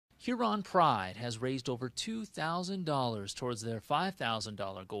Huron Pride has raised over $2,000 towards their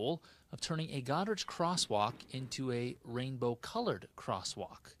 $5,000 goal of turning a Goderich crosswalk into a rainbow-colored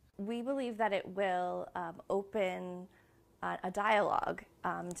crosswalk. We believe that it will open a dialogue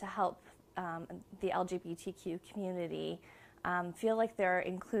to help the LGBTQ community feel like they're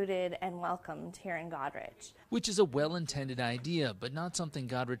included and welcomed here in Goderich. Which is a well-intended idea, but not something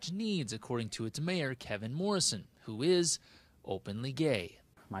Goderich needs, according to its mayor, Kevin Morrison, who is openly gay.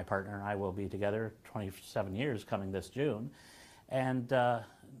 My partner and I will be together 27 years coming this June, and the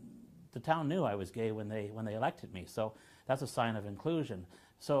town knew I was gay when they elected me, so that's a sign of inclusion.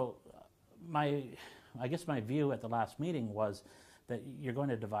 So I guess my view at the last meeting was that you're going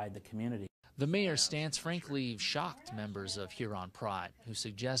to divide the community. The mayor's stance frankly shocked members of Huron Pride, who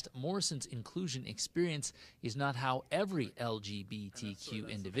suggest Morrison's inclusion experience is not how every LGBTQ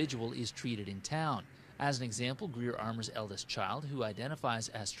individual is treated in town. As an example, Greer Armour's eldest child, who identifies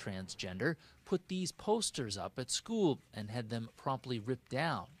as transgender, put these posters up at school and had them promptly ripped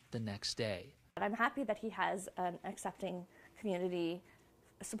down the next day. I'm happy that he has an accepting community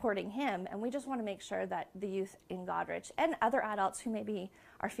supporting him, and we just want to make sure that the youth in Goderich and other adults who maybe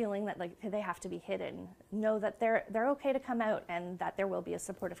are feeling that like they have to be hidden know that they're okay to come out and that there will be a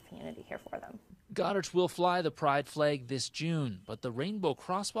supportive community here for them. Goderich will fly the pride flag this June, but the rainbow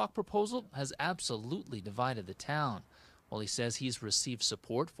crosswalk proposal has absolutely divided the town. While he says he's received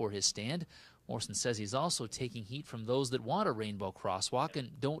support for his stand, Morrison says he's also taking heat from those that want a rainbow crosswalk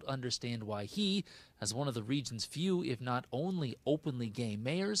and don't understand why he, as one of the region's few, if not only openly gay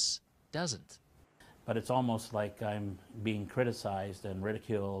mayors, doesn't. But it's almost like I'm being criticized and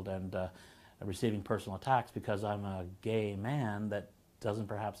ridiculed and receiving personal attacks because I'm a gay man that doesn't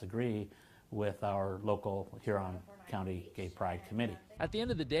perhaps agree with our local Huron County Gay Pride Committee. At the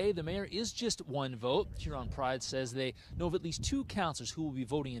end of the day, the mayor is just one vote. Huron Pride says they know of at least 2 councillors who will be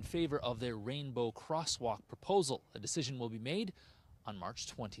voting in favor of their rainbow crosswalk proposal. A decision will be made on March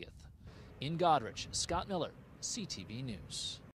 20th. In Goderich, Scott Miller, CTV News.